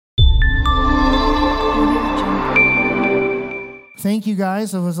Thank you,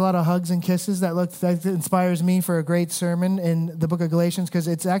 guys. There was a lot of hugs and kisses. That inspires me for a great sermon in the book of Galatians, because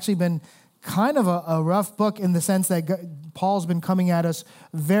it's actually been kind of a rough book in the sense that Paul's been coming at us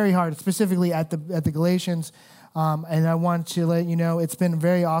very hard, specifically at the Galatians. And I want to let you know it's been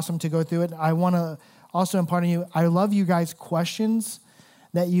very awesome to go through it. I want to also impart on you, I love you guys' questions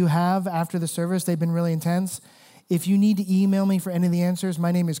that you have after the service. They've been really intense. If you need to email me for any of the answers,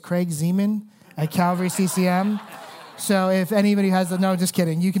 my name is Craig Zeman at Calvary CCM. So if anybody has, no, just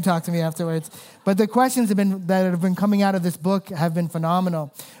kidding. You can talk to me afterwards. But the questions that have been coming out of this book have been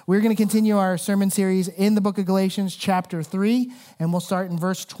phenomenal. We're going to continue our sermon series in the book of Galatians, chapter 3, and we'll start in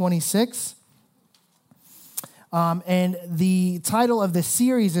verse 26. And the title of the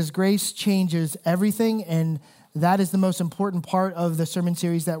series is Grace Changes Everything, and that is the most important part of the sermon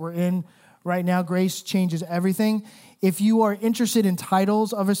series that we're in right now. Grace Changes Everything. If you are interested in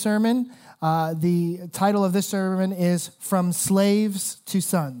titles of a sermon, the title of this sermon is From Slaves to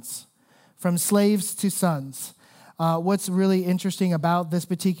Sons. From Slaves to Sons. What's really interesting about this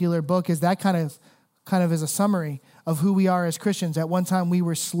particular book is that kind of is a summary of who we are as Christians. At one time, we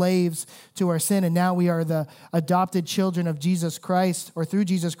were slaves to our sin, and now we are the adopted children of Jesus Christ, or through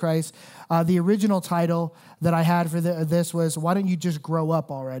Jesus Christ. The original title that I had for this was, Why Don't You Just Grow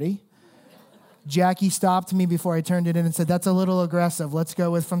Up Already? Jackie stopped me before I turned it in and said, that's a little aggressive. Let's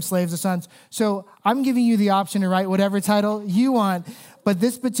go with From Slaves to Sons. So I'm giving you the option to write whatever title you want. But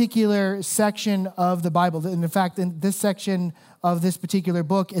this particular section of the Bible, and in fact, in this section of this particular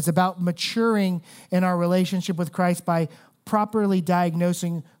book is about maturing in our relationship with Christ by properly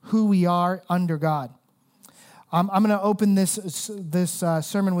diagnosing who we are under God. I'm going to open this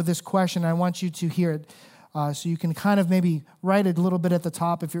sermon with this question. I want you to hear it. So you can kind of maybe write it a little bit at the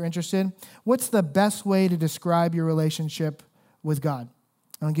top if you're interested. What's the best way to describe your relationship with God?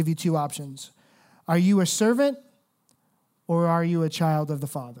 I'll give you two options. Are you a servant or are you a child of the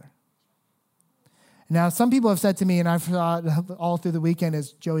Father? Now, some people have said to me, and I've thought all through the weekend,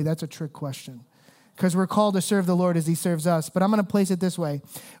 is, Joey, that's a trick question. Because we're called to serve the Lord as he serves us. But I'm going to place it this way.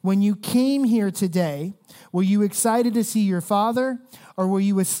 When you came here today, were you excited to see your Father, or were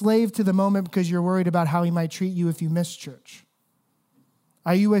you a slave to the moment because you're worried about how he might treat you if you miss church?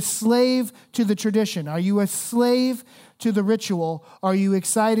 Are you a slave to the tradition? Are you a slave to the ritual? Are you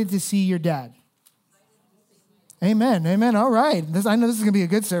excited to see your dad? Amen. Amen. All right. I know this is going to be a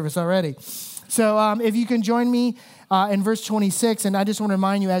good service already. So if you can join me in verse 26, and I just want to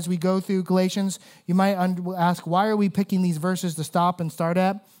remind you as we go through Galatians, you might ask, why are we picking these verses to stop and start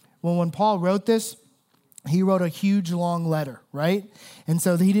at? Well, when Paul wrote this, he wrote a huge, long letter, right? And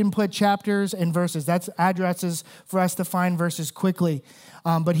so he didn't put chapters and verses. That's addresses for us to find verses quickly.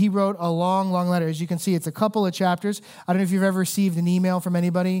 But he wrote a long, long letter. As you can see, it's a couple of chapters. I don't know if you've ever received an email from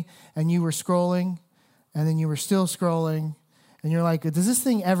anybody, and you were scrolling, and then you were still scrolling, and you're like, does this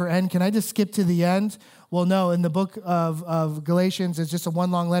thing ever end? Can I just skip to the end? Well, no, in the book of Galatians, it's just a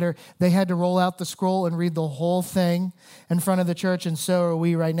one long letter. They had to roll out the scroll and read the whole thing in front of the church, and so are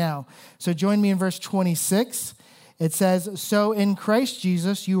we right now. So join me in verse 26. It says, so in Christ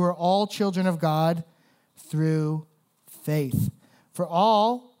Jesus, you are all children of God through faith. For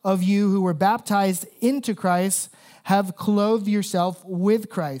all of you who were baptized into Christ have clothed yourself with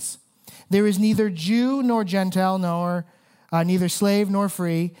Christ. There is neither Jew nor Gentile, nor neither slave nor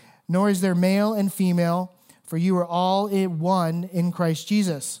free, nor is there male and female, for you are all one in Christ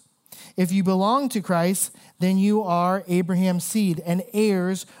Jesus. If you belong to Christ, then you are Abraham's seed and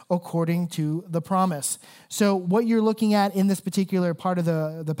heirs according to the promise. So what you're looking at in this particular part of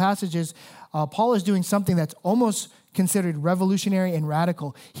the passage is Paul is doing something that's almost considered revolutionary and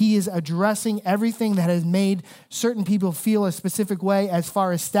radical. He is addressing everything that has made certain people feel a specific way as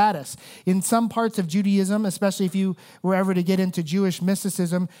far as status. In some parts of Judaism, especially if you were ever to get into Jewish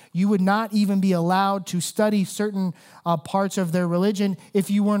mysticism, you would not even be allowed to study certain parts of their religion if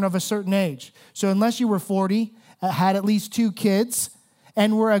you weren't of a certain age. So unless you were 40, had at least 2 kids,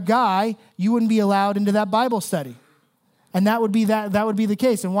 and were a guy, you wouldn't be allowed into that Bible study. And that would be the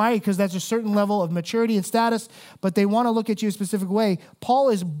case. And why? Because that's a certain level of maturity and status, but they want to look at you a specific way. Paul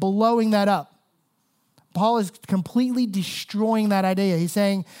is blowing that up. Paul is completely destroying that idea. He's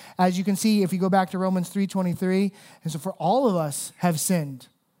saying, as you can see, if you go back to Romans 3:23, and so for all of us have sinned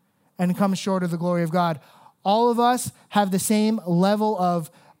and come short of the glory of God. All of us have the same level of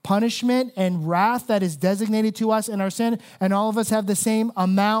punishment and wrath that is designated to us in our sin, and all of us have the same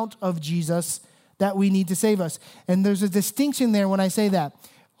amount of Jesus that we need to save us. And there's a distinction there when I say that.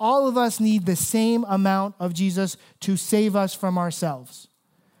 All of us need the same amount of Jesus to save us from ourselves.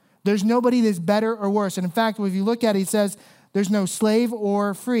 There's nobody that's better or worse. And in fact, if you look at it, he says, There's no slave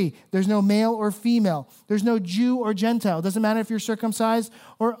or free. There's no male or female. There's no Jew or Gentile. It doesn't matter if you're circumcised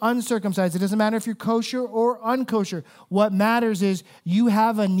or uncircumcised. It doesn't matter if you're kosher or unkosher. What matters is you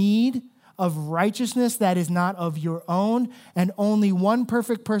have a need of righteousness that is not of your own, and only one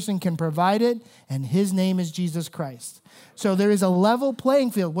perfect person can provide it, and his name is Jesus Christ. So there is a level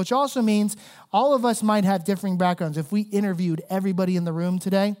playing field, which also means all of us might have differing backgrounds. If we interviewed everybody in the room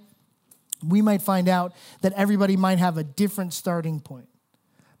today, we might find out that everybody might have a different starting point.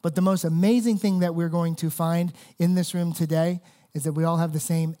 But the most amazing thing that we're going to find in this room today is that we all have the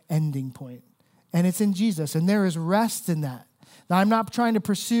same ending point. And it's in Jesus, and there is rest in that. Now, I'm not trying to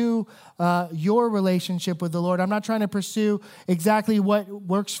pursue your relationship with the Lord. I'm not trying to pursue exactly what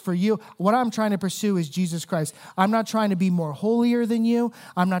works for you. What I'm trying to pursue is Jesus Christ. I'm not trying to be more holier than you.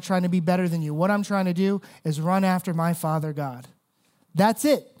 I'm not trying to be better than you. What I'm trying to do is run after my Father God. That's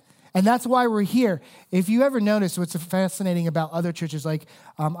it. And that's why we're here. If you ever notice what's fascinating about other churches, like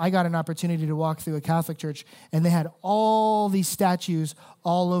I got an opportunity to walk through a Catholic church, and they had all these statues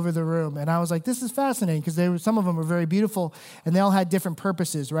all over the room. And I was like, this is fascinating, because some of them were very beautiful, and they all had different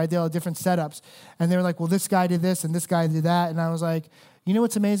purposes, right? They all had different setups. And they were like, well, this guy did this, and this guy did that. And I was like, you know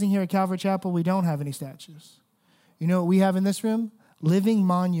what's amazing here at Calvary Chapel? We don't have any statues. You know what we have in this room? Living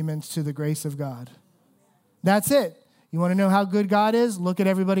monuments to the grace of God. That's it. You want to know how good God is? Look at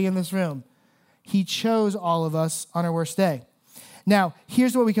everybody in this room. He chose all of us on our worst day. Now,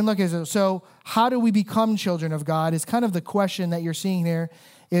 here's what we can look at. So how do we become children of God is kind of the question that you're seeing here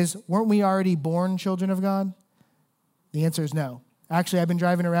is, weren't we already born children of God? The answer is no. Actually, I've been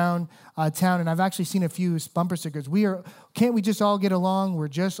driving around town, and I've actually seen a few bumper stickers. Can't we just all get along? We're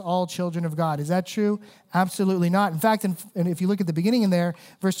just all children of God. Is that true? Absolutely not. In fact, and if you look at the beginning in there,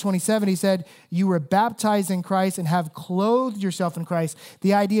 verse 27, he said, you were baptized in Christ and have clothed yourself in Christ.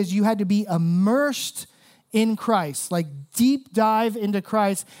 The idea is you had to be immersed in Christ, like deep dive into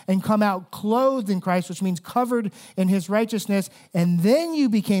Christ and come out clothed in Christ, which means covered in his righteousness. And then you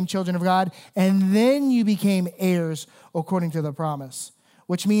became children of God, and then you became heirs according to the promise,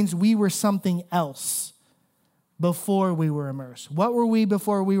 which means we were something else before we were immersed. What were we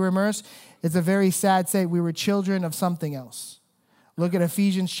before we were immersed? It's a very sad state. We were children of something else. Look at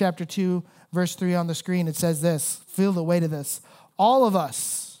Ephesians chapter 2, verse 3 on the screen. It says this. Feel the weight of this. All of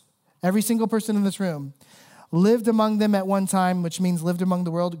us, every single person in this room, lived among them at one time, which means lived among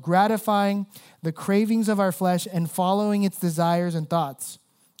the world, gratifying the cravings of our flesh and following its desires and thoughts.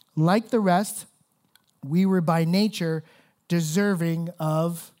 Like the rest, we were by nature deserving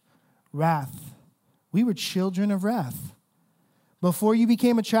of wrath. We were children of wrath. Before you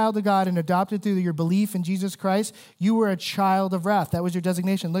became a child of God and adopted through your belief in Jesus Christ, you were a child of wrath. That was your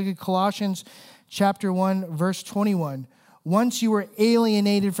designation. Look at Colossians chapter 1, verse 21. Once you were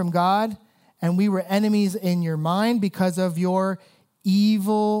alienated from God, and we were enemies in your mind because of your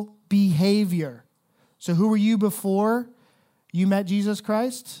evil behavior. So who were you before you met Jesus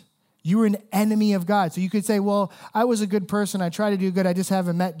Christ? You were an enemy of God. So you could say, well, I was a good person. I try to do good. I just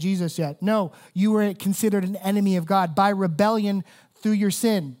haven't met Jesus yet. No, you were considered an enemy of God by rebellion through your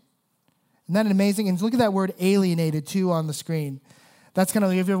sin. Isn't that amazing? And look at that word alienated too on the screen. That's kind of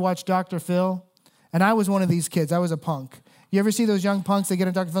like, if you ever watched Dr. Phil? And I was one of these kids. I was a punk. You ever see those young punks that get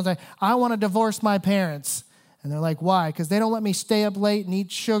in Dr. Phil and say, I want to divorce my parents? And they're like, why? Because they don't let me stay up late and eat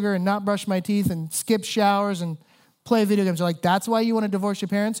sugar and not brush my teeth and skip showers and play video games. They're like, that's why you want to divorce your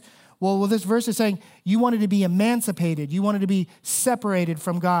parents? Well, this verse is saying you wanted to be emancipated. You wanted to be separated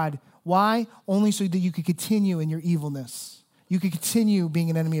from God. Why? Only so that you could continue in your evilness. You could continue being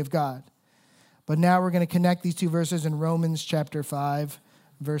an enemy of God. But now we're going to connect these two verses in Romans chapter 5,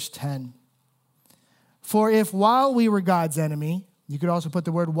 verse 10. For if while we were God's enemy, you could also put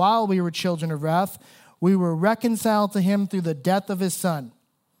the word while we were children of wrath, we were reconciled to him through the death of his son.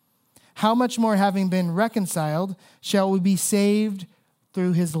 How much more, having been reconciled, shall we be saved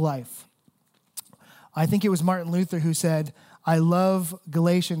through his life? I think it was Martin Luther who said, I love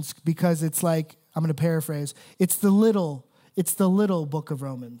Galatians because it's like, I'm going to paraphrase, it's the little book of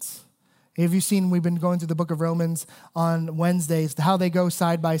Romans. Have you seen, we've been going through the book of Romans on Wednesdays, how they go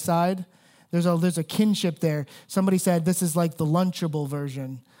side by side? There's a kinship there. Somebody said this is like the Lunchable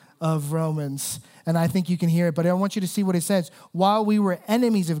version of Romans, and I think you can hear it, but I want you to see what it says. While we were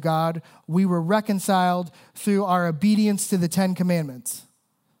enemies of God, we were reconciled through our obedience to the 10 Commandments.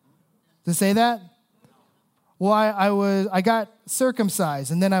 Does it say that? Well, I got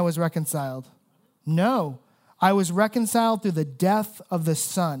circumcised, and then I was reconciled. No, I was reconciled through the death of the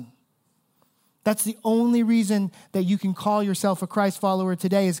Son. That's the only reason that you can call yourself a Christ follower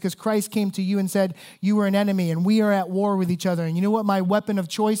today, is because Christ came to you and said, you were an enemy and we are at war with each other. And you know what my weapon of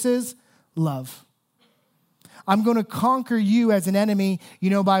choice is? Love. I'm going to conquer you as an enemy,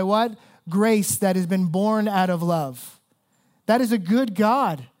 by what? Grace that has been born out of love. That is a good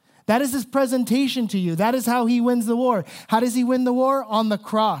God. That is his presentation to you. That is how he wins the war. How does he win the war? On the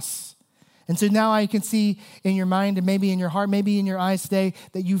cross. And so now I can see in your mind and maybe in your heart, maybe in your eyes today,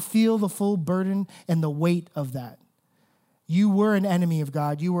 that you feel the full burden and the weight of that. You were an enemy of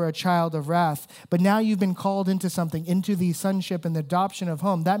God. You were a child of wrath. But now you've been called into something, into the sonship and the adoption of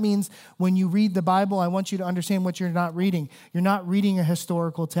home. That means when you read the Bible, I want you to understand what you're not reading. You're not reading a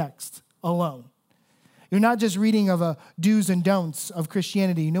historical text alone. You're not just reading of a do's and don'ts of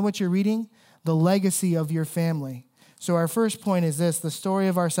Christianity. You know what you're reading? The legacy of your family. So our first point is this: the story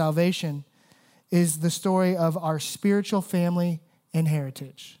of our salvation is the story of our spiritual family and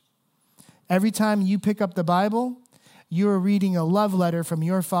heritage. Every time you pick up the Bible, you are reading a love letter from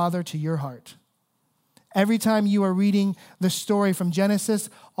your Father to your heart. Every time you are reading the story from Genesis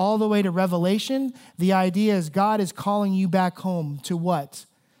all the way to Revelation, the idea is God is calling you back home to what?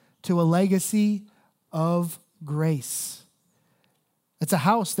 To a legacy of grace. It's a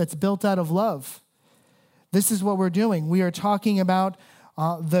house that's built out of love. This is what we're doing. We are talking about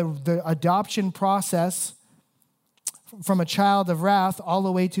the adoption process from a child of wrath all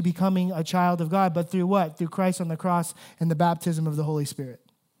the way to becoming a child of God. But through what? Through Christ on the cross and the baptism of the Holy Spirit.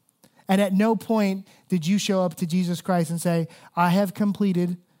 And at no point did you show up to Jesus Christ and say, I have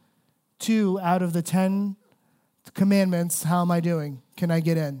completed 2 out of the 10 commandments. How am I doing? Can I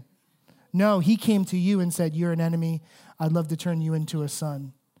get in? No, he came to you and said, you're an enemy. I'd love to turn you into a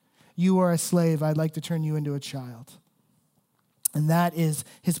son. You are a slave. I'd like to turn you into a child. And that is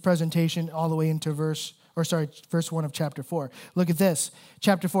his presentation all the way into verse 1 of chapter 4. Look at this.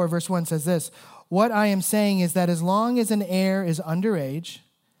 Chapter 4, verse 1 says this: what I am saying is that as long as an heir is underage,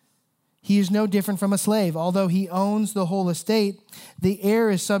 he is no different from a slave. Although he owns the whole estate, the heir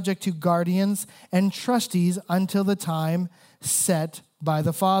is subject to guardians and trustees until the time set by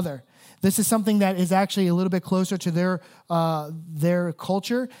the father. This is something that is actually a little bit closer to their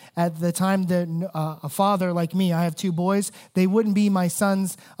culture. At the time that a father like me, I have 2 boys, they wouldn't be my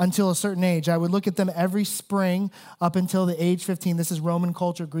sons until a certain age. I would look at them every spring up until the age 15. This is Roman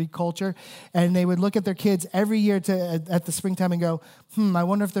culture, Greek culture. And they would look at their kids every year at the springtime and go, I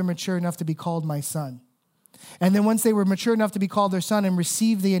wonder if they're mature enough to be called my son. And then once they were mature enough to be called their son and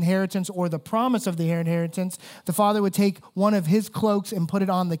receive the inheritance or the promise of the inheritance, the father would take one of his cloaks and put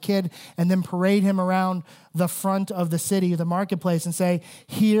it on the kid and then parade him around the front of the city, the marketplace, and say,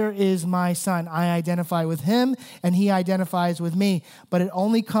 here is my son. I identify with him and he identifies with me. But it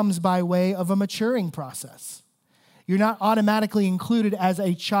only comes by way of a maturing process. You're not automatically included as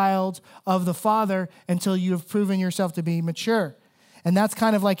a child of the father until you have proven yourself to be mature. And that's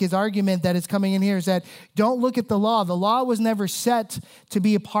kind of like his argument that is coming in here, is that don't look at the law. The law was never set to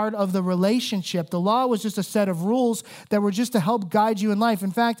be a part of the relationship. The law was just a set of rules that were just to help guide you in life. In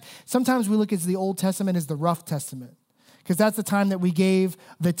fact, sometimes we look at the Old Testament as the rough testament, because that's the time that we gave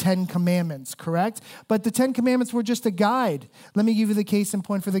the 10 commandments, correct? But the 10 commandments were just a guide. Let me give you the case in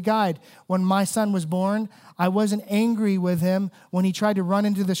point for the guide. When my son was born, I wasn't angry with him when he tried to run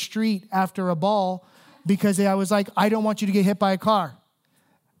into the street after a ball, because I was like, I don't want you to get hit by a car.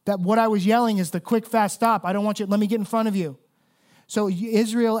 That what I was yelling is the quick, fast stop. I don't want you, let me get in front of you. So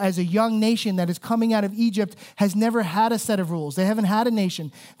Israel, as a young nation that is coming out of Egypt, has never had a set of rules. They haven't had a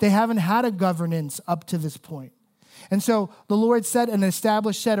nation. They haven't had a governance up to this point. And so the Lord set an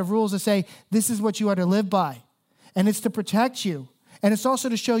established set of rules to say, this is what you are to live by. And it's to protect you. And it's also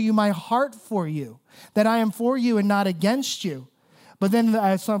to show you my heart for you, that I am for you and not against you. But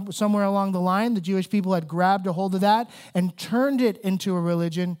then somewhere along the line, the Jewish people had grabbed a hold of that and turned it into a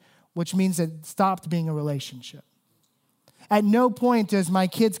religion, which means it stopped being a relationship. At no point does my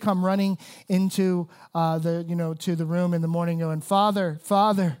kids come running into to the room in the morning going, Father,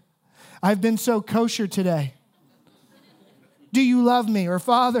 I've been so kosher today. Do you love me? Or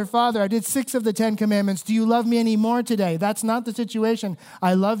Father, I did 6 of the 10 commandments. Do you love me any more today? That's not the situation.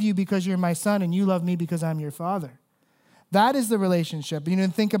 I love you because you're my son, and you love me because I'm your father. That is the relationship.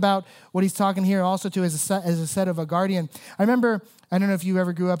 Think about what he's talking here also to as a set of a guardian. I remember, I don't know if you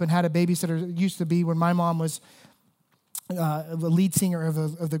ever grew up and had a babysitter. It used to be when my mom was the lead singer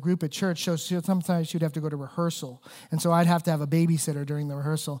of the group at church, so sometimes she'd have to go to rehearsal. And so I'd have to have a babysitter during the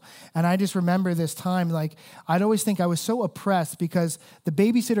rehearsal. And I just remember this time, like, I'd always think I was so oppressed because the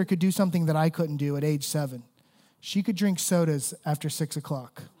babysitter could do something that I couldn't do at age 7. She could drink sodas after 6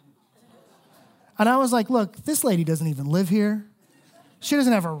 o'clock. And I was like, look, this lady doesn't even live here. She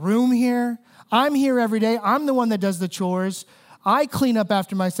doesn't have a room here. I'm here every day. I'm the one that does the chores. I clean up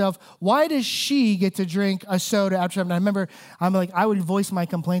after myself. Why does she get to drink a soda after? And I remember, I would voice my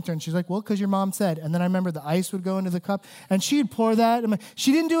complaint to her, and she's like, well, because your mom said. And then I remember the ice would go into the cup, and she'd pour that.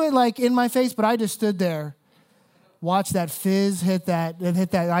 She didn't do it like in my face, but I just stood there, watched that fizz hit that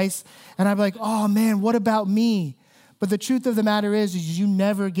ice, and I'd be like, oh man, what about me? But the truth of the matter is you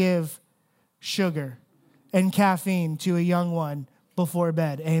never give sugar and caffeine to a young one before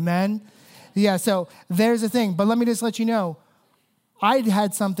bed. Amen? Yeah, so there's the thing. But let me just let you know, I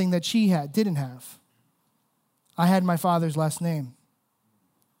had something that she didn't have. I had my father's last name.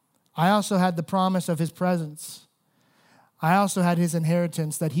 I also had the promise of his presence. I also had his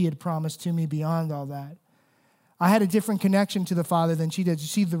inheritance that he had promised to me beyond all that. I had a different connection to the Father than she did. You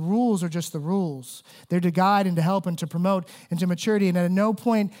see, the rules are just the rules. They're to guide and to help and to promote and to maturity. And at no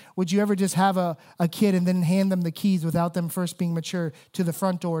point would you ever just have a kid and then hand them the keys without them first being mature to the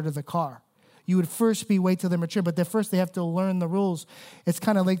front door to the car. You would first wait till they're mature, but first they have to learn the rules. It's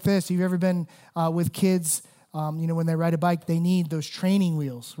kind of like this. You've ever been with kids, when they ride a bike, they need those training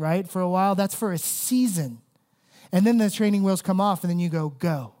wheels, right? For a while, that's for a season. And then the training wheels come off and then you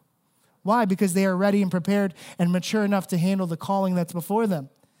go. Why? Because they are ready and prepared and mature enough to handle the calling that's before them.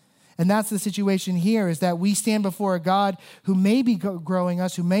 And that's the situation here, is that we stand before a God who may be growing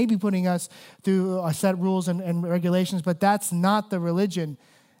us, who may be putting us through set rules and regulations, but that's not the religion.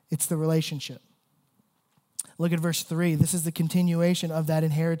 It's the relationship. Look at verse 3. This is the continuation of that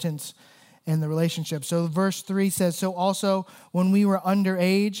inheritance and the relationship. So verse 3 says, so also when we were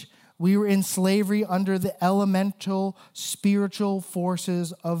underage, we were in slavery under the elemental spiritual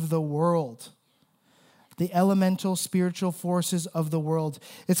forces of the world. The elemental spiritual forces of the world.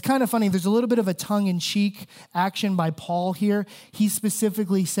 It's kind of funny. There's a little bit of a tongue-in-cheek action by Paul here. He's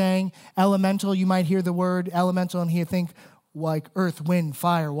specifically saying elemental. You might hear the word elemental and you think like earth, wind,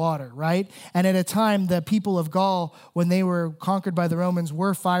 fire, water, right? And at a time, the people of Gaul, when they were conquered by the Romans,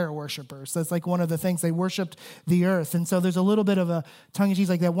 were fire worshipers. That's like one of the things. They worshiped the earth. And so there's a little bit of a tongue-in-cheek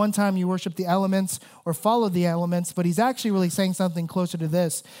like that. One time you worship the elements or follow the elements, but he's actually really saying something closer to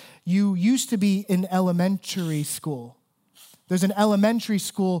this. You used to be in elementary school. There's an elementary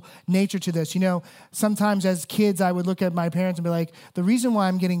school nature to this. Sometimes as kids, I would look at my parents and be like, the reason why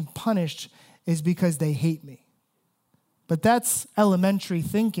I'm getting punished is because they hate me. But that's elementary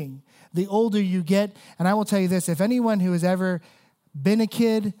thinking. The older you get, and I will tell you this, if anyone who has ever been a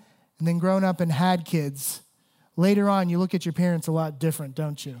kid and then grown up and had kids, later on you look at your parents a lot different,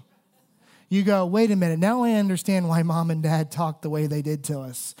 don't you? You go, wait a minute, now I understand why mom and dad talked the way they did to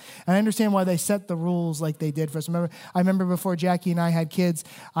us. And I understand why they set the rules like they did for us. I remember before Jackie and I had kids,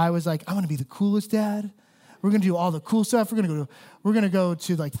 I was like, I want to be the coolest dad. We're going to do all the cool stuff. We're going to go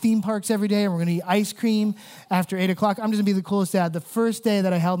to like theme parks every day, and we're going to eat ice cream after 8 o'clock. I'm just going to be the coolest dad. The first day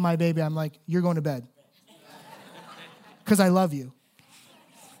that I held my baby, I'm like, you're going to bed. Because I love you.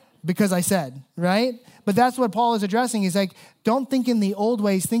 Because I said, right? But that's what Paul is addressing. He's like, don't think in the old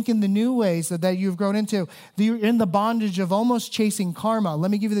ways, think in the new ways that you've grown into. You're in the bondage of almost chasing karma.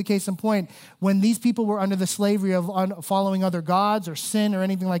 Let me give you the case in point. When these people were under the slavery of following other gods or sin or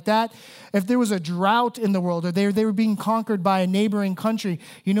anything like that, if there was a drought in the world or they were being conquered by a neighboring country,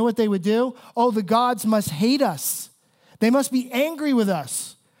 you know what they would do? Oh, the gods must hate us. They must be angry with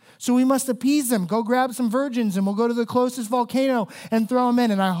us. So we must appease them. Go grab some virgins and we'll go to the closest volcano and throw them in.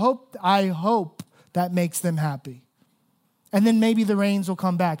 And I hope that makes them happy. And then maybe the rains will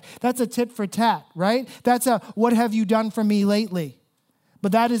come back. That's a tit for tat, right? That's a what have you done for me lately?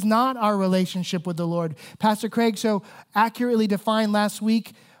 But that is not our relationship with the Lord. Pastor Craig so accurately defined last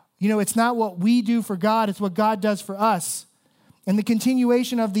week, it's not what we do for God, it's what God does for us. And the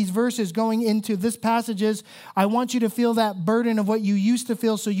continuation of these verses going into this passage is, I want you to feel that burden of what you used to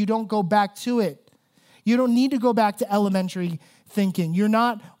feel so you don't go back to it. You don't need to go back to elementary thinking. You're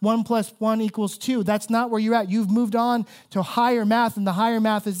not 1 + 1 = 2. That's not where you're at. You've moved on to higher math, and the higher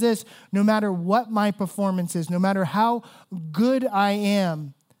math is this: no matter what my performance is, no matter how good I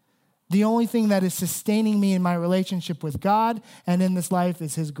am, the only thing that is sustaining me in my relationship with God and in this life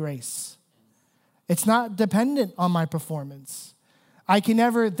is His grace. It's not dependent on my performance. I can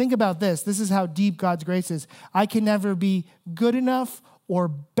never, think about this. This is how deep God's grace is. I can never be good enough or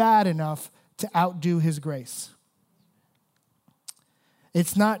bad enough to outdo His grace.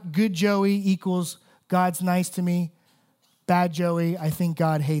 It's not good Joey equals God's nice to me. Bad Joey, I think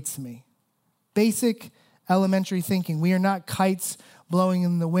God hates me. Basic elementary thinking. We are not kites blowing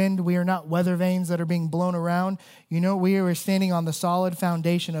in the wind. We are not weather vanes that are being blown around. We are standing on the solid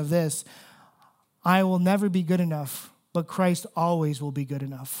foundation of this. I will never be good enough, but Christ always will be good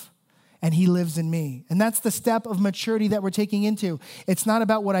enough. and he lives in me. And that's the step of maturity that we're taking into. It's not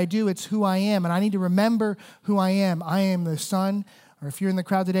about what I do, it's who I am. And I need to remember who I am. I am the son, or if you're in the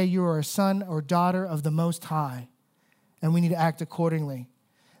crowd today, you are a son or daughter of the Most High. And we need to act accordingly.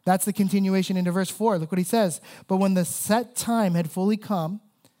 That's the continuation into verse 4. Look what he says. But when the set time had fully come,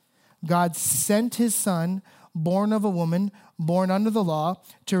 God sent his son, born of a woman, born under the law,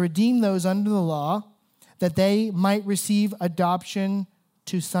 to redeem those under the law, that they might receive adoption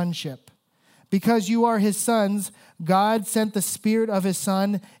to sonship. Because you are his sons, God sent the Spirit of his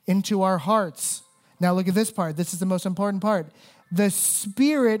Son into our hearts. Now look at this part. This is the most important part. The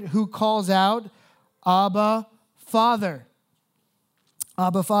Spirit who calls out, Abba, Father.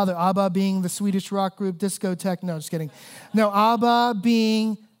 Abba, Father. Abba being the Swedish rock group, discotheque. No, just kidding. No, Abba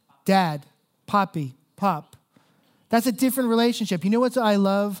being dad, Poppy, Pop. That's a different relationship. You know what I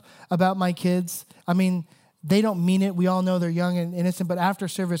love about my kids? I mean, they don't mean it. We all know they're young and innocent. But after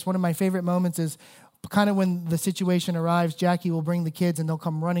service, one of my favorite moments is kind of when the situation arrives, Jackie will bring the kids and they'll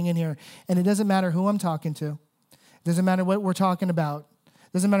come running in here. And it doesn't matter who I'm talking to. It doesn't matter what we're talking about.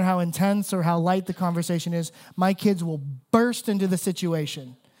 It doesn't matter how intense or how light the conversation is. My kids will burst into the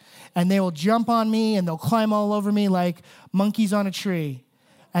situation. And they will jump on me and they'll climb all over me like monkeys on a tree.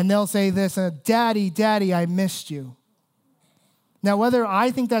 And they'll say this, Daddy, Daddy, I missed you. Now, whether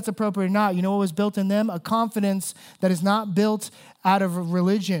I think that's appropriate or not, you know what was built in them? A confidence that is not built out of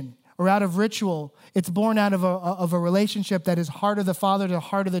religion or out of ritual. It's born out of a relationship that is heart of the father to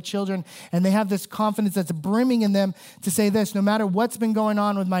heart of the children. And they have this confidence that's brimming in them to say this, no matter what's been going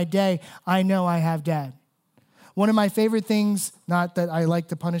on with my day, I know I have dad. One of my favorite things, not that I like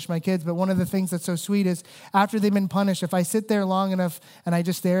to punish my kids, but one of the things that's so sweet is after they've been punished, if I sit there long enough and I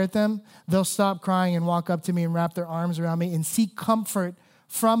just stare at them, they'll stop crying and walk up to me and wrap their arms around me and seek comfort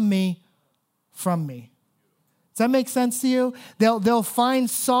from me. Does that make sense to you? They'll find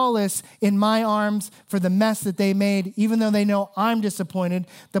solace in my arms for the mess that they made, even though they know I'm disappointed.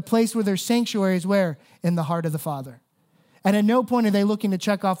 The place where their sanctuary is where? In the heart of the Father. And at no point are they looking to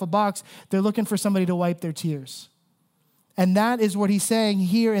check off a box. They're looking for somebody to wipe their tears. And that is what he's saying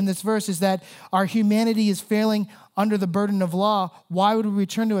here in this verse, is that our humanity is failing under the burden of law. Why would we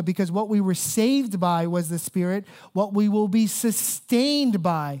return to it? Because what we were saved by was the Spirit. What we will be sustained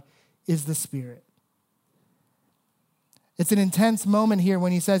by is the Spirit. It's an intense moment here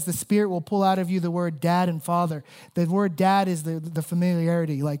when he says the Spirit will pull out of you the word dad and father. The word dad is the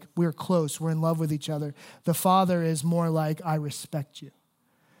familiarity, like we're close, we're in love with each other. The father is more like, I respect you.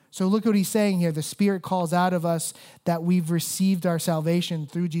 So look what he's saying here. The Spirit calls out of us that we've received our salvation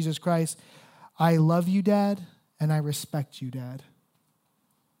through Jesus Christ. I love you, Dad, and I respect you, Dad.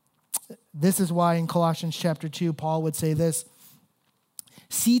 This is why in Colossians chapter 2, Paul would say this,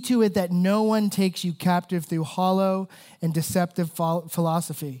 see to it that no one takes you captive through hollow and deceptive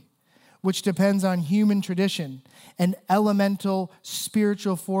philosophy, which depends on human tradition and elemental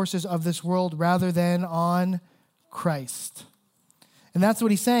spiritual forces of this world rather than on Christ. And that's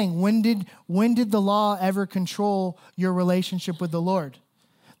what he's saying. When did the law ever control your relationship with the Lord?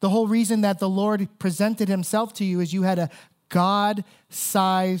 The whole reason that the Lord presented himself to you is you had a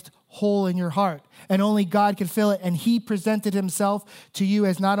God-sized hole in your heart, and only God could fill it. And he presented himself to you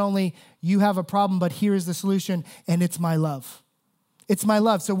as not only you have a problem, but here is the solution, and it's my love. It's my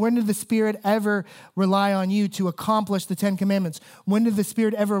love. So when did the Spirit ever rely on you to accomplish the 10 Commandments? When did the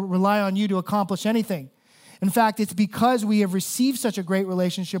Spirit ever rely on you to accomplish anything? In fact, it's because we have received such a great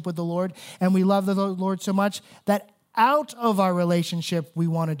relationship with the Lord and we love the Lord so much that out of our relationship, we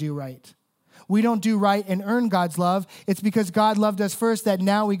want to do right. We don't do right and earn God's love. It's because God loved us first that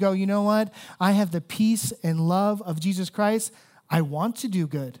now we go, you know what? I have the peace and love of Jesus Christ. I want to do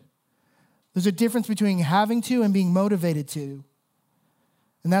good. There's a difference between having to and being motivated to.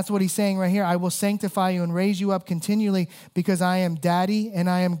 And that's what he's saying right here. I will sanctify you and raise you up continually because I am Daddy and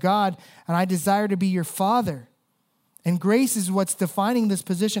I am God and I desire to be your Father. And grace is what's defining this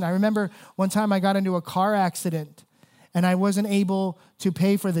position. I remember one time I got into a car accident and I wasn't able to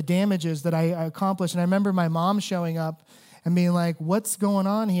pay for the damages that I accomplished. And I remember my mom showing up and being like, what's going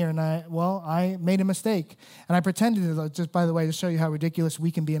on here? And I made a mistake. And I pretended to, just by the way, to show you how ridiculous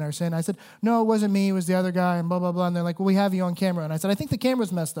we can be in our sin. I said, no, it wasn't me, it was the other guy, and blah, blah, blah. And they're like, well, we have you on camera. And I said, I think the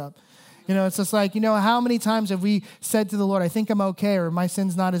camera's messed up. You know, it's just like, how many times have we said to the Lord, I think I'm okay, or my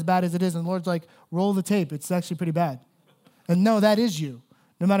sin's not as bad as it is. And the Lord's like, roll the tape. It's actually pretty bad. And no, that is you.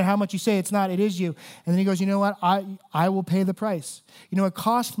 No matter how much you say it's not, it is you. And then he goes, you know what? I will pay the price. It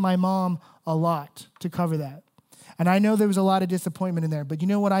cost my mom a lot to cover that. And I know there was a lot of disappointment in there. But you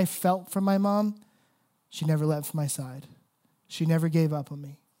know what I felt from my mom? She never left my side. She never gave up on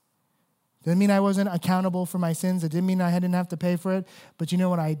me. Didn't mean I wasn't accountable for my sins. It didn't mean I didn't have to pay for it. But you know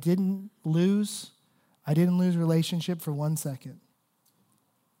what I didn't lose? I didn't lose relationship for 1 second.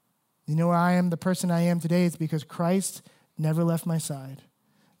 You know where I am the person I am today? It's because Christ never left my side,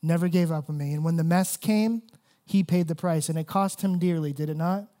 never gave up on me. And when the mess came, he paid the price. And it cost him dearly, did it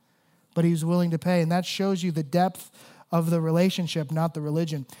not? But he was willing to pay. And that shows you the depth of the relationship, not the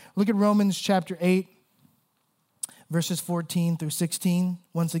religion. Look at Romans chapter 8. Verses 14 through 16.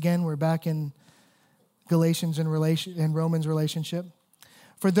 Once again, we're back in Galatians and Romans relationship.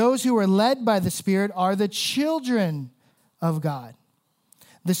 For those who are led by the Spirit are the children of God.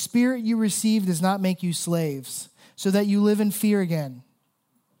 The Spirit you received does not make you slaves, so that you live in fear again.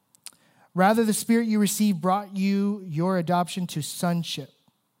 Rather, the Spirit you received brought you your adoption to sonship.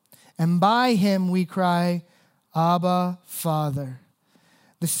 And by him we cry, Abba, Father.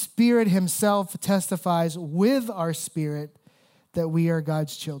 The Spirit himself testifies with our spirit that we are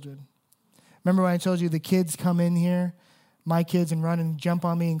God's children. Remember when I told you the kids come in here, my kids, and run and jump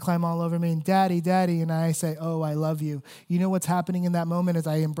on me and climb all over me, and Daddy, Daddy, and I say, oh, I love you. You know what's happening in that moment as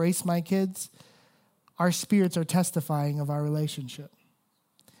I embrace my kids? Our spirits are testifying of our relationship.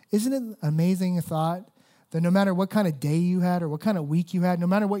 Isn't it an amazing thought that no matter what kind of day you had or what kind of week you had, no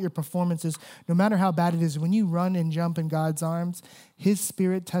matter what your performance is, no matter how bad it is, when you run and jump in God's arms, his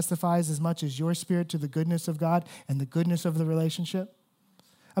Spirit testifies as much as your spirit to the goodness of God and the goodness of the relationship?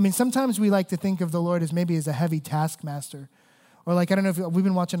 I mean, sometimes we like to think of the Lord as maybe as a heavy taskmaster. Or like, I don't know if we've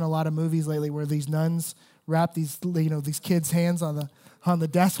been watching a lot of movies lately where these nuns wrap these kids' hands on the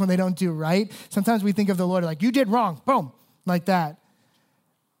desk when they don't do right. Sometimes we think of the Lord like, you did wrong, boom, like that.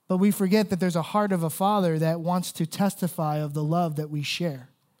 But we forget that there's a heart of a father that wants to testify of the love that we share.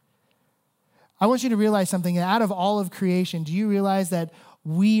 I want you to realize something. Out of all of creation, do you realize that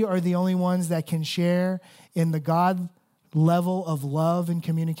we are the only ones that can share in the God level of love and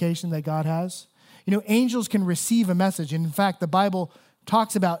communication that God has? You know, angels can receive a message. And in fact, the Bible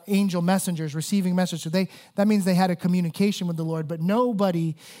talks about angel messengers receiving messages. So that means they had a communication with the Lord. But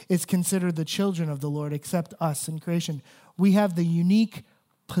nobody is considered the children of the Lord except us in creation. We have the unique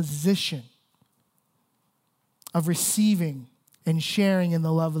position of receiving and sharing in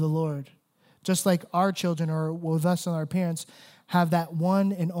the love of the Lord. Just like our children or with us and our parents have that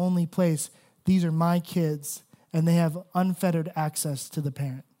one and only place. These are my kids, and they have unfettered access to the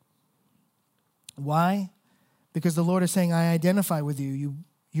parent. Why? Because the Lord is saying, I identify with you.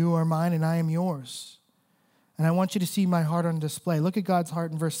 You are mine and I am yours. And I want you to see my heart on display. Look at God's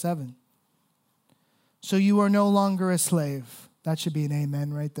heart in verse 7. So you are no longer a slave. That should be an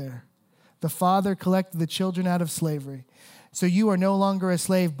amen right there. The Father collected the children out of slavery. So you are no longer a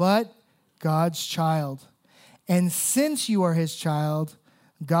slave, but God's child. And since you are his child,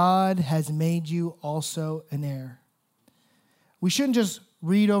 God has made you also an heir. We shouldn't just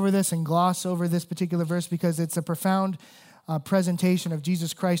read over this and gloss over this particular verse because it's a profound presentation of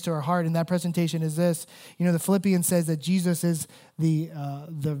Jesus Christ to our heart. And that presentation is this. You know, the Philippians says that Jesus is the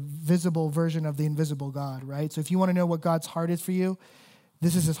visible version of the invisible God, right? So if you want to know what God's heart is for you,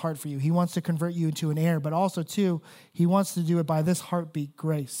 this is his heart for you. He wants to convert you into an heir, but also, too, he wants to do it by this heartbeat,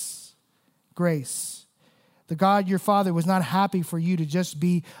 grace. Grace. The God, your Father, was not happy for you to just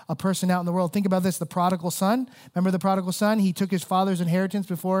be a person out in the world. Think about this, the prodigal son. Remember the prodigal son? He took his father's inheritance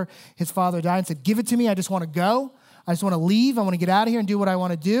before his father died and said, give it to me. I just want to go. I just want to leave. I want to get out of here and do what I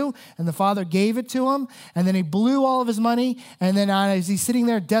want to do. And the father gave it to him. And then he blew all of his money. And then as he's sitting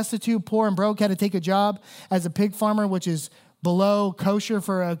there destitute, poor, and broke, had to take a job as a pig farmer, which is below kosher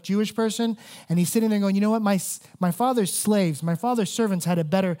for a Jewish person. And he's sitting there going, you know what? My father's slaves, my father's servants had it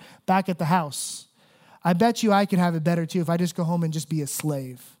better back at the house. I bet you I could have it better too if I just go home and just be a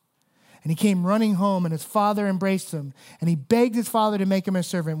slave. And he came running home and his father embraced him. And he begged his father to make him a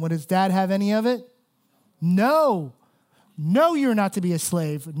servant. Would his dad have any of it? No. No, you're not to be a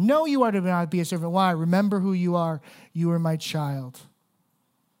slave. No, you are to not be a servant. Why? Remember who you are. You are my child.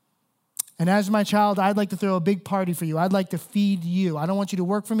 And as my child, I'd like to throw a big party for you. I'd like to feed you. I don't want you to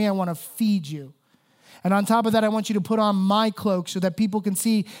work for me. I want to feed you. And on top of that, I want you to put on my cloak so that people can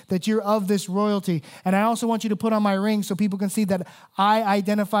see that you're of this royalty. And I also want you to put on my ring so people can see that I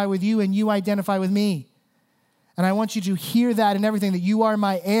identify with you and you identify with me. And I want you to hear that in everything, that you are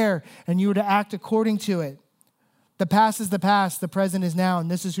my heir and you are to act according to it. The past is the past, the present is now,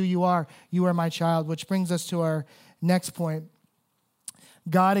 and this is who you are. You are my child, which brings us to our next point.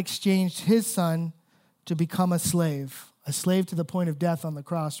 God exchanged his son to become a slave to the point of death on the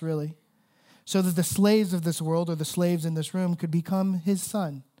cross, really, so that the slaves of this world or the slaves in this room could become his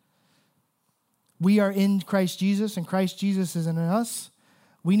son. We are in Christ Jesus, and Christ Jesus is in us.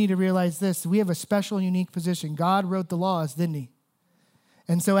 We need to realize this. We have a special, unique position. God wrote the laws, didn't he?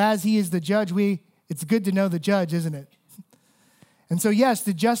 And so as he is the judge, it's good to know the judge, isn't it? And so yes,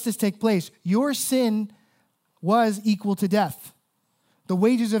 did justice take place? Your sin was equal to death. The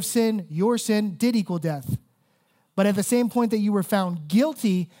wages of sin, your sin, did equal death. But at the same point that you were found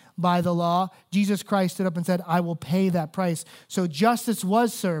guilty by the law, Jesus Christ stood up and said, I will pay that price. So justice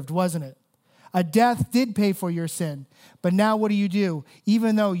was served, wasn't it? A death did pay for your sin. But now what do?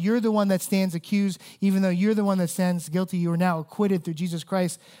 Even though you're the one that stands accused, even though you're the one that stands guilty, you are now acquitted through Jesus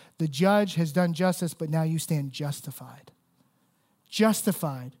Christ. The judge has done justice, but now you stand justified.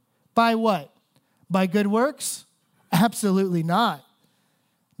 Justified. By what? By good works? Absolutely not.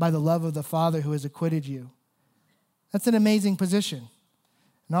 By the love of the Father who has acquitted you. That's an amazing position.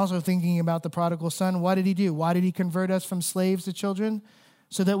 And also thinking about the prodigal son, what did he do? Why did he convert us from slaves to children?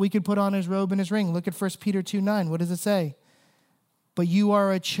 So that we could put on his robe and his ring. Look at 1 Peter 2:9. What does it say? But you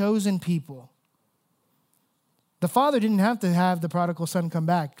are a chosen people. The father didn't have to have the prodigal son come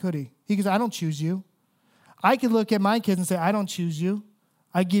back, could he? He could say, I don't choose you. I could look at my kids and say, I don't choose you.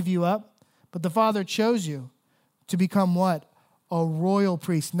 I give you up. But the Father chose you to become what? A royal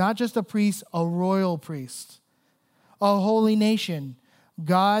priest. Not just a priest, a royal priest. A holy nation.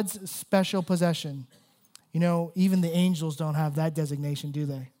 God's special possession. You know, even the angels don't have that designation, do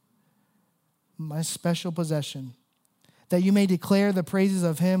they? My special possession. That you may declare the praises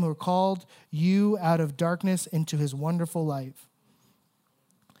of him who called you out of darkness into his wonderful light.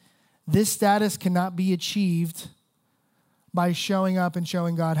 This status cannot be achieved by showing up and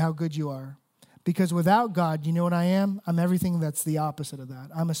showing God how good you are. Because without God, you know what I am? I'm everything that's the opposite of that.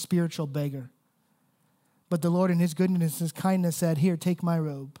 I'm a spiritual beggar. But the Lord in his goodness, his kindness said, here, take my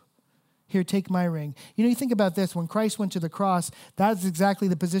robe. Here, take my ring. You know, you think about this. When Christ went to the cross, that's exactly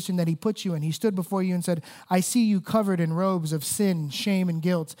the position that he put you in. He stood before you and said, I see you covered in robes of sin, shame, and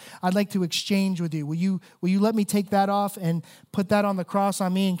guilt. I'd like to exchange with you. Will you let me take that off and put that on the cross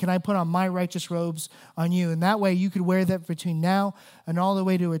on me? And can I put on my righteous robes on you? And that way you could wear that between now and all the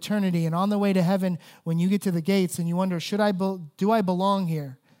way to eternity. And on the way to heaven, when you get to the gates and you wonder, do I belong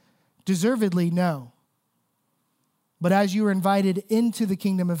here? Deservedly, no. But as you are invited into the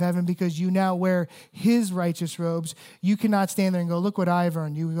kingdom of heaven because you now wear his righteous robes, you cannot stand there and go, look what I've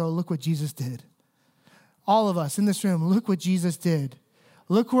earned. You go, look what Jesus did. All of us in this room, look what Jesus did.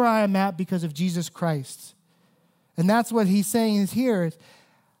 Look where I am at because of Jesus Christ. And that's what he's saying is here.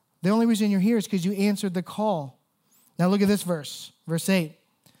 The only reason you're here is because you answered the call. Now look at this verse, verse 8.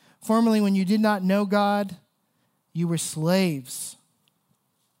 Formerly when you did not know God, you were slaves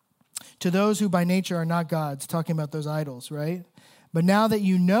to those who by nature are not gods, talking about those idols, right? But now that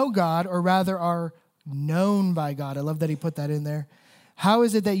you know God, or rather are known by God, I love that he put that in there. How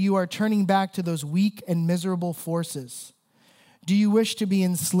is it that you are turning back to those weak and miserable forces? Do you wish to be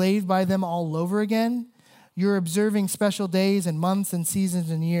enslaved by them all over again? You're observing special days and months and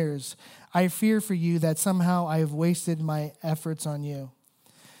seasons and years. I fear for you that somehow I have wasted my efforts on you.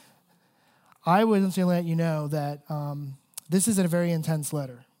 I would let you know that this is a very intense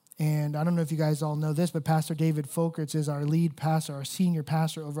letter. And I don't know if you guys all know this, but Pastor David Folkerts is our lead pastor, our senior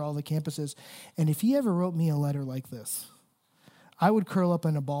pastor over all the campuses. And if he ever wrote me a letter like this, I would curl up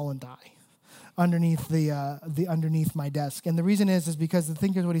in a ball and die underneath underneath my desk. And the reason is because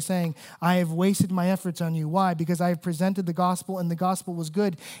think of what he's saying. I have wasted my efforts on you. Why? Because I have presented the gospel and the gospel was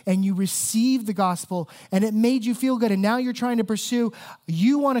good. And you received the gospel and it made you feel good. And now you're trying to pursue,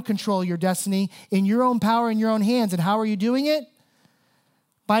 you want to control your destiny in your own power, in your own hands. And how are you doing it?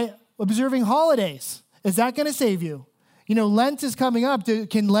 By observing holidays. Is that going to save you? You know, Lent is coming up.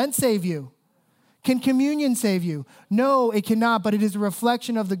 Can Lent save you? Can communion save you? No, it cannot, but it is a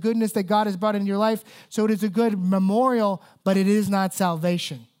reflection of the goodness that God has brought into your life. So it is a good memorial, but it is not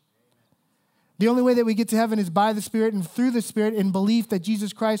salvation. The only way that we get to heaven is by the Spirit and through the Spirit in belief that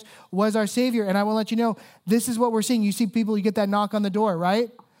Jesus Christ was our Savior. And I will let you know, this is what we're seeing. You see people, you get that knock on the door,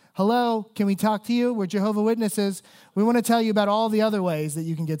 right? Hello, can we talk to you? We're Jehovah's Witnesses. We want to tell you about all the other ways that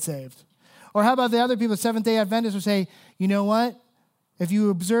you can get saved. Or how about the other people, Seventh-day Adventists will say, you know what? If you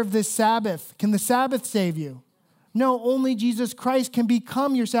observe this Sabbath, can the Sabbath save you? No, only Jesus Christ can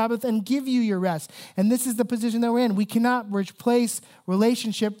become your Sabbath and give you your rest. And this is the position that we're in. We cannot replace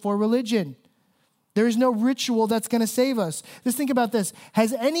relationship for religion. There is no ritual that's going to save us. Just think about this.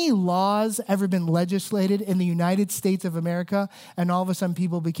 Has any laws ever been legislated in the United States of America and all of a sudden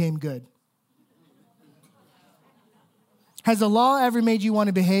people became good? Has a law ever made you want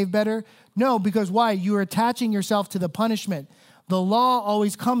to behave better? No, because why? You're attaching yourself to the punishment. The law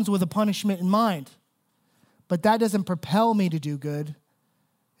always comes with a punishment in mind. But that doesn't propel me to do good.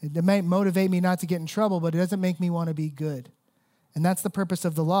 It might motivate me not to get in trouble, but it doesn't make me want to be good. And that's the purpose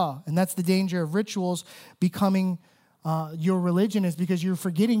of the law. And that's the danger of rituals becoming your religion is because you're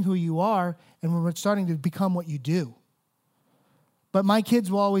forgetting who you are and we're starting to become what you do. But my kids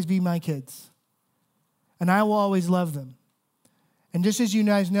will always be my kids. And I will always love them. And just as you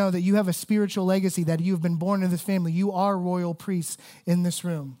guys know that you have a spiritual legacy, that you have been born in this family, you are royal priests in this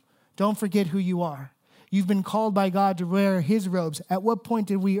room. Don't forget who you are. You've been called by God to wear his robes. At what point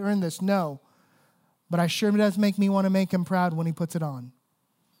did we earn this? No. But I sure does make me want to make him proud when he puts it on.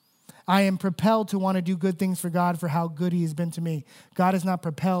 I am propelled to want to do good things for God for how good he has been to me. God is not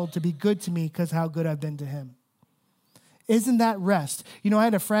propelled to be good to me because how good I've been to him. Isn't that rest? You know, I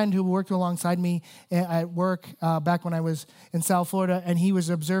had a friend who worked alongside me at work back when I was in South Florida, and he was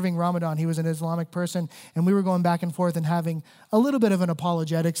observing Ramadan. He was an Islamic person, and we were going back and forth and having a little bit of an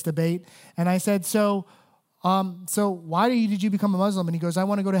apologetics debate. And I said, so why did you become a Muslim? And he goes, I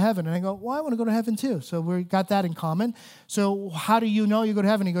want to go to heaven. And I go, well, I want to go to heaven too. So we got that in common. So how do you know you go to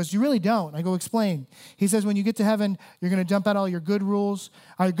heaven? He goes, you really don't. I go, explain. He says, when you get to heaven, you're going to dump out all your good rules,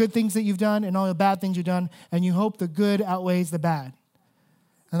 all good things that you've done and all the bad things you've done, and you hope the good outweighs the bad.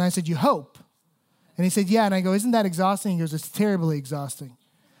 And I said, you hope? And he said, yeah. And I go, isn't that exhausting? He goes, it's terribly exhausting.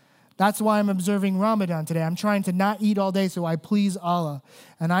 That's why I'm observing Ramadan today. I'm trying to not eat all day so I please Allah.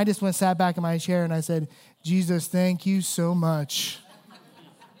 And I just sat back in my chair and I said, Jesus, thank you so much.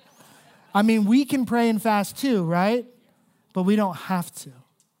 I mean, we can pray and fast too, right? But we don't have to.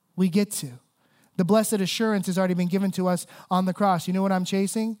 We get to. The blessed assurance has already been given to us on the cross. You know what I'm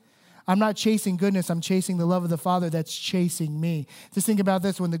chasing? I'm not chasing goodness. I'm chasing the love of the Father that's chasing me. Just think about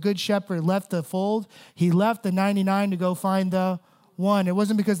this. When the good shepherd left the fold, he left the 99 to go find the one. It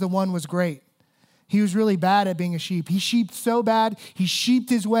wasn't because the one was great. He was really bad at being a sheep. He sheeped so bad, he sheeped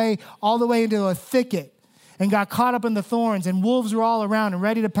his way all the way into a thicket and got caught up in the thorns, and wolves were all around and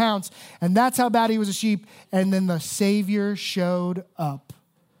ready to pounce. And that's how bad he was a sheep. And then the Savior showed up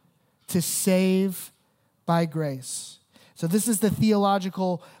to save by grace. So this is the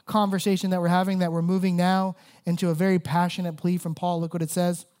theological conversation that we're having, that we're moving now into a very passionate plea from Paul. Look what it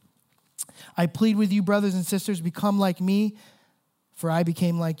says. I plead with you, brothers and sisters, become like me, for I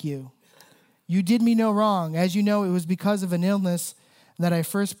became like you. You did me no wrong. As you know, it was because of an illness that I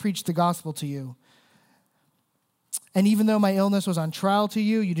first preached the gospel to you. And even though my illness was on trial to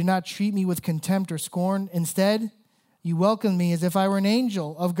you, you did not treat me with contempt or scorn. Instead, you welcomed me as if I were an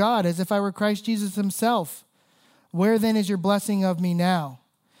angel of God, as if I were Christ Jesus himself. Where then is your blessing of me now?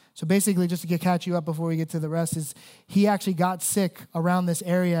 So basically, just to catch you up before we get to the rest, is he actually got sick around this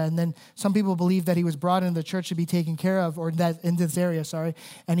area, and then some people believe that he was brought into the church to be taken care of, or that in this area,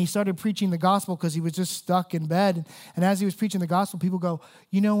 and he started preaching the gospel because he was just stuck in bed. And as he was preaching the gospel, people go,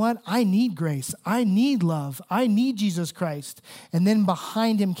 you know what? I need grace. I need love. I need Jesus Christ. And then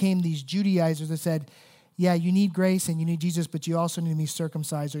behind him came these Judaizers that said, yeah, you need grace and you need Jesus, but you also need to be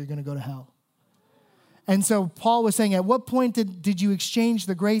circumcised or you're going to go to hell. And so Paul was saying, at what point did you exchange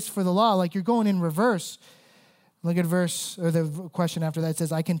the grace for the law? Like, you're going in reverse. Look at the question after that. It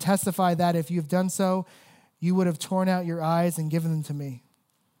says, I can testify that if you've done so, you would have torn out your eyes and given them to me.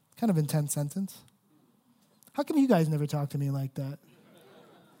 Kind of intense sentence. How come you guys never talk to me like that?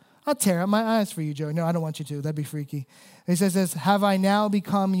 I'll tear out my eyes for you, Joe. No, I don't want you to. That'd be freaky. He says this, have I now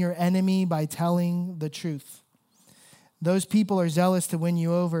become your enemy by telling the truth? Those people are zealous to win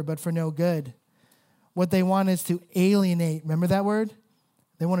you over, but for no good. What they want is to alienate. Remember that word?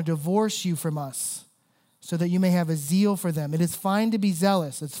 They want to divorce you from us so that you may have a zeal for them. It is fine to be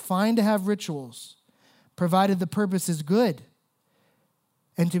zealous. It's fine to have rituals, provided the purpose is good.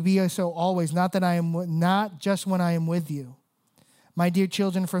 And to be so always, not just when I am with you. My dear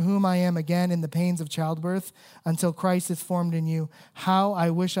children, for whom I am again in the pains of childbirth until Christ is formed in you, how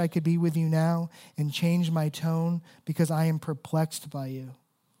I wish I could be with you now and change my tone because I am perplexed by you.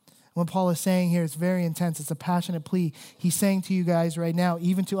 What Paul is saying here is very intense. It's a passionate plea. He's saying to you guys right now,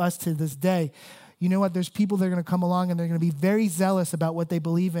 even to us to this day, you know what? There's people that are going to come along and they're going to be very zealous about what they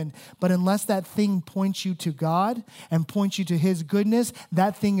believe in. But unless that thing points you to God and points you to his goodness,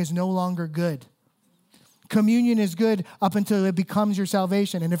 that thing is no longer good. Communion is good up until it becomes your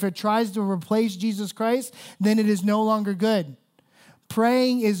salvation. And if it tries to replace Jesus Christ, then it is no longer good.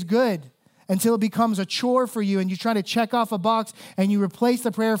 Praying is good until it becomes a chore for you and you try to check off a box and you replace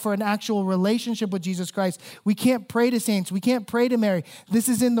the prayer for an actual relationship with Jesus Christ. We can't pray to saints. We can't pray to Mary. This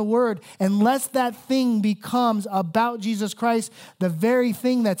is in the Word. Unless that thing becomes about Jesus Christ, the very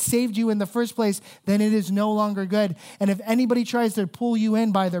thing that saved you in the first place, then it is no longer good. And if anybody tries to pull you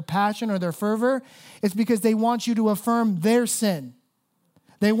in by their passion or their fervor, it's because they want you to affirm their sin.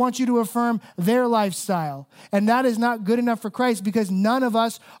 They want you to affirm their lifestyle. And that is not good enough for Christ because none of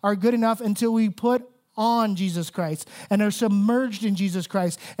us are good enough until we put on Jesus Christ and are submerged in Jesus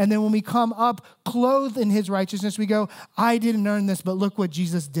Christ. And then when we come up clothed in his righteousness, we go, I didn't earn this, but look what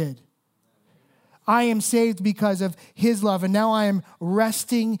Jesus did. I am saved because of his love, and now I am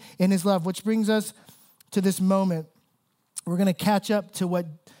resting in his love, which brings us to this moment. We're going to catch up to what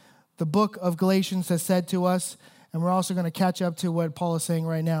the book of Galatians has said to us, and we're also going to catch up to what Paul is saying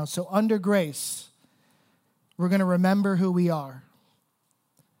right now. So under grace, we're going to remember who we are.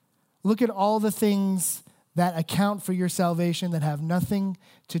 Look at all the things that account for your salvation that have nothing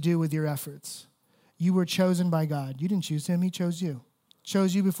to do with your efforts. You were chosen by God. You didn't choose him, he chose you.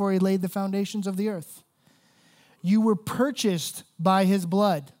 Chose you before he laid the foundations of the earth. You were purchased by his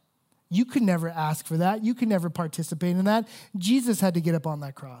blood. You could never ask for that. You could never participate in that. Jesus had to get up on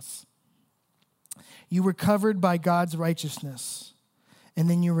that cross. You were covered by God's righteousness. And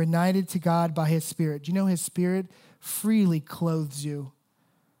then you're united to God by his Spirit. Do you know his Spirit freely clothes you?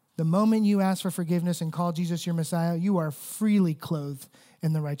 The moment you ask for forgiveness and call Jesus your Messiah, you are freely clothed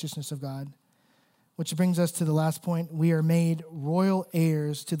in the righteousness of God. Which brings us to the last point. We are made royal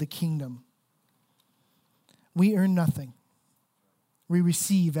heirs to the kingdom. We earn nothing. We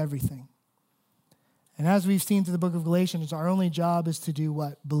receive everything. And as we've seen through the book of Galatians, our only job is to do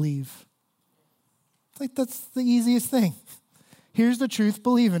what? Believe. It's like that's the easiest thing. Here's the truth,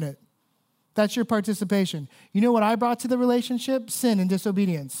 believe in it. That's your participation. You know what I brought to the relationship? Sin and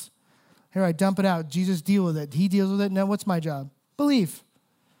disobedience. Here, I dump it out. Jesus deal with it. He deals with it. Now what's my job? Believe.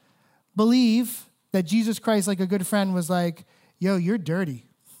 Believe that Jesus Christ, like a good friend, was like, yo, you're dirty.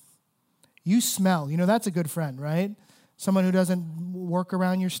 You smell. You know, that's a good friend, right? Someone who doesn't work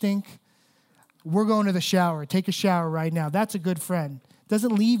around your stink. We're going to the shower. Take a shower right now. That's a good friend.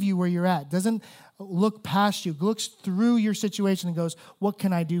 Doesn't leave you where you're at. Doesn't look past you. Looks through your situation and goes, what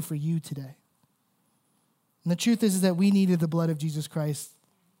can I do for you today? And the truth is that we needed the blood of Jesus Christ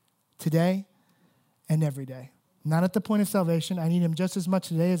today and every day. Not at the point of salvation. I need him just as much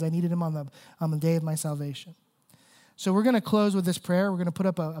today as I needed him on the day of my salvation. So we're going to close with this prayer. We're going to put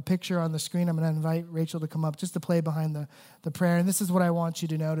up a picture on the screen. I'm going to invite Rachel to come up just to play behind the prayer. And this is what I want you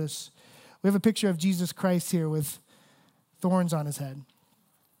to notice. We have a picture of Jesus Christ here with thorns on his head.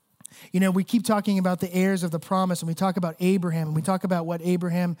 You know, we keep talking about the heirs of the promise, and we talk about Abraham, and we talk about what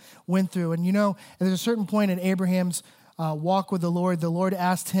Abraham went through. And you know, there's a certain point in Abraham's walk with the Lord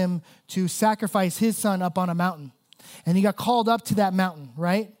asked him to sacrifice his son up on a mountain. And he got called up to that mountain,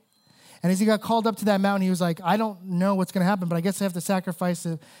 right? And as he got called up to that mountain, he was like, I don't know what's going to happen, but I guess I have to sacrifice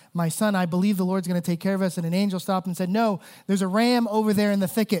my son. I believe the Lord's going to take care of us. And an angel stopped and said, no, there's a ram over there in the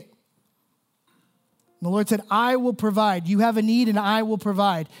thicket. And the Lord said, I will provide. You have a need and I will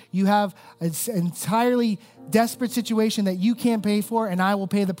provide. You have an entirely desperate situation that you can't pay for and I will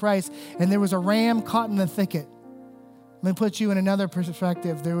pay the price. And there was a ram caught in the thicket. Let me put you in another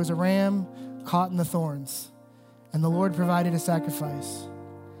perspective. There was a ram caught in the thorns, and the Lord provided a sacrifice.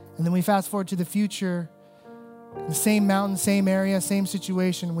 And then we fast forward to the future, the same mountain, same area, same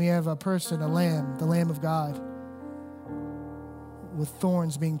situation. We have a person, a lamb, the Lamb of God, with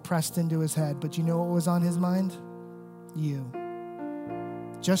thorns being pressed into his head. But you know what was on his mind? You.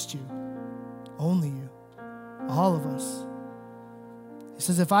 Just you. Only you. All of us. He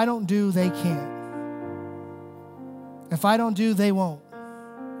says, if I don't do, they can't. If I don't do, they won't.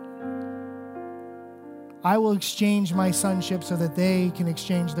 I will exchange my sonship so that they can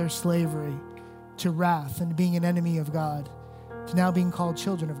exchange their slavery to wrath and being an enemy of God to now being called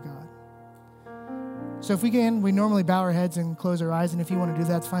children of God. So if we can, we normally bow our heads and close our eyes, and if you want to do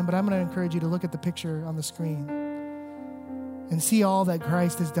that, that's fine, but I'm going to encourage you to look at the picture on the screen and see all that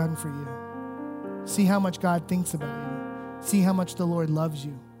Christ has done for you. See how much God thinks about you. See how much the Lord loves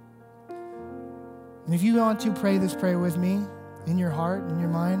you. And if you want to pray this prayer with me in your heart, in your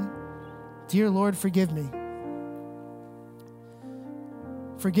mind, dear Lord, forgive me.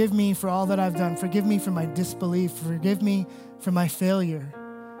 Forgive me for all that I've done. Forgive me for my disbelief. Forgive me for my failure.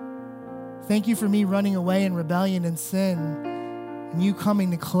 Thank you for me running away in rebellion and sin and you coming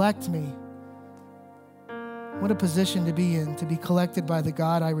to collect me. What a position to be in, to be collected by the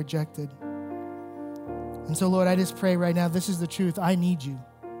God I rejected. And so, Lord, I just pray right now, this is the truth. I need you.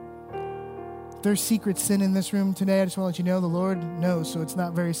 If there's secret sin in this room today, I just want to let you know the Lord knows, so it's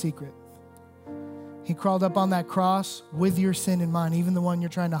not very secret. He crawled up on that cross with your sin in mind, even the one you're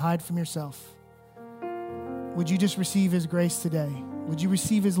trying to hide from yourself. Would you just receive his grace today? Would you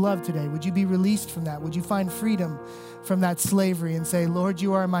receive his love today? Would you be released from that? Would you find freedom from that slavery and say, Lord,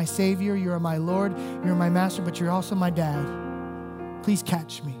 you are my Savior, you are my Lord, you're my Master, but you're also my Dad. Please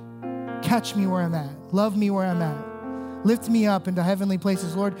catch me. Catch me where I'm at. Love me where I'm at. Lift me up into heavenly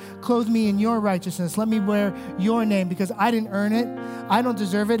places. Lord, clothe me in your righteousness. Let me wear your name because I didn't earn it. I don't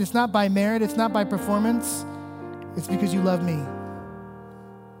deserve it. It's not by merit. It's not by performance. It's because you love me.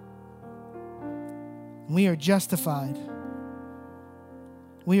 We are justified.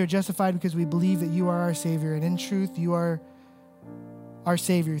 We are justified because we believe that you are our Savior. And in truth, you are our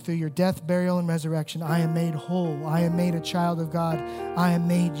Savior. Through your death, burial, and resurrection, I am made whole. I am made a child of God. I am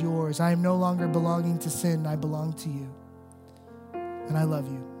made yours. I am no longer belonging to sin. I belong to you. And I love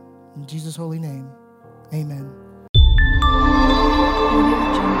you. In Jesus' holy name, amen.